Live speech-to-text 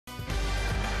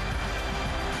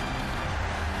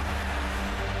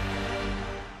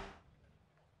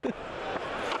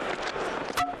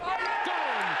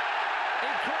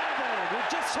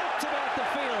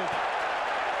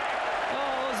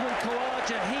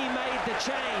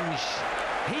change.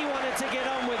 He wanted to get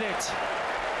on with it.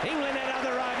 England had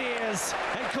other ideas,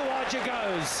 and Khawaja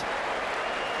goes.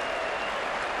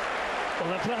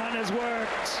 Well, the plan has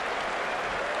worked.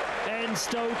 Ben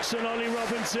Stokes and Ollie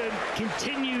Robinson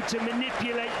continue to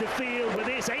manipulate the field with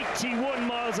this 81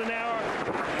 miles an hour.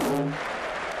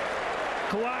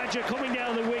 Khawaja coming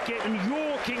down the wicket and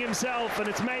yorking himself, and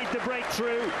it's made the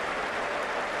breakthrough.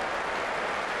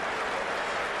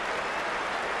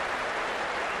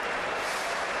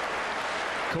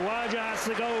 Khawaja has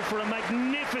to go for a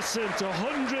magnificent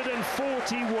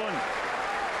 141.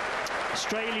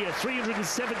 Australia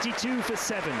 372 for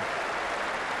 7.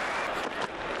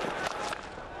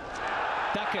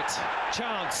 Duckett,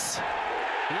 chance.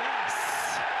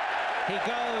 Yes! He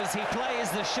goes, he plays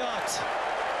the shot.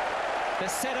 The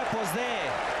setup was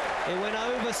there. It went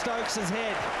over Stokes'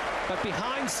 head, but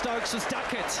behind Stokes was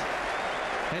Duckett.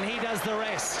 And he does the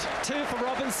rest. 2 for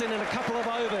Robinson in a couple of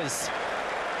overs.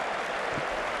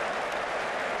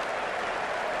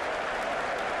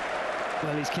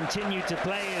 Well, he's continued to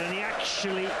play it, and he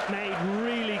actually made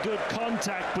really good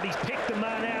contact, but he's picked the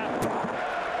man out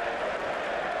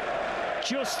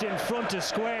just in front of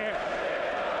square.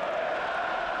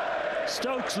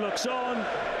 Stokes looks on.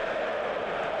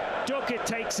 Duckett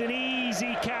takes an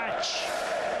easy catch,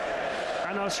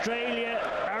 and Australia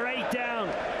are 8 down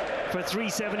for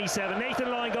 377. Nathan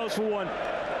Lyon goes for 1.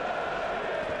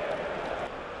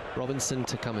 Robinson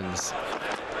to Cummins.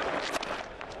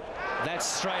 That's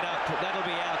straight up, that'll be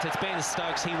out. It's Ben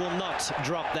Stokes, he will not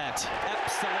drop that.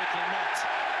 Absolutely not.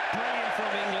 Brilliant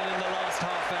from England in the last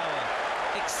half hour.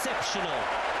 Exceptional.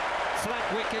 Flat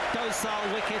wicket, docile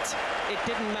wicket. It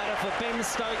didn't matter for Ben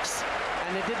Stokes,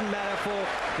 and it didn't matter for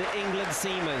the England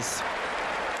seamers.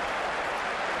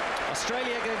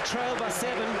 Australia get trailed by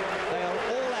 7. They are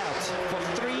all out for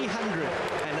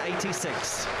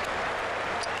 386.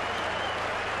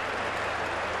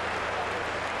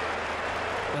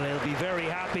 Well, he'll be very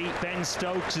happy. Ben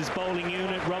Stokes' bowling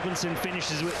unit. Robinson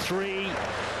finishes with 3.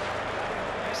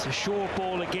 It's a short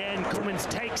ball again. Cummins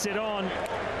takes it on.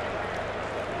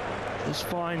 Just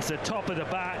finds the top of the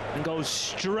bat and goes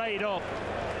straight up.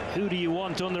 Who do you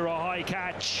want under a high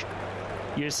catch?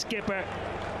 Your skipper.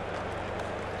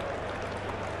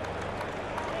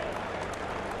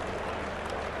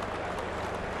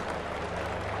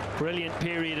 Brilliant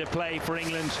period of play for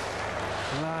England.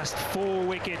 Last 4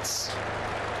 wickets.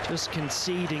 Just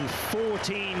conceding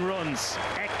 14 runs.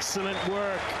 Excellent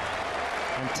work.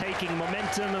 And taking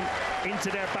momentum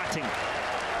into their batting.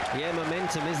 Yeah,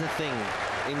 momentum is a thing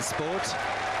in sport.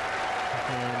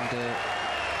 And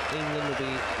England will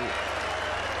be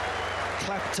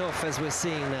clapped off, as we're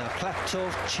seeing now. Clapped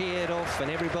off, cheered off,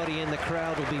 and everybody in the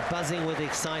crowd will be buzzing with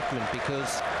excitement,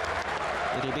 because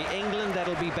it'll be England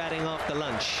that'll be batting after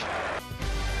lunch.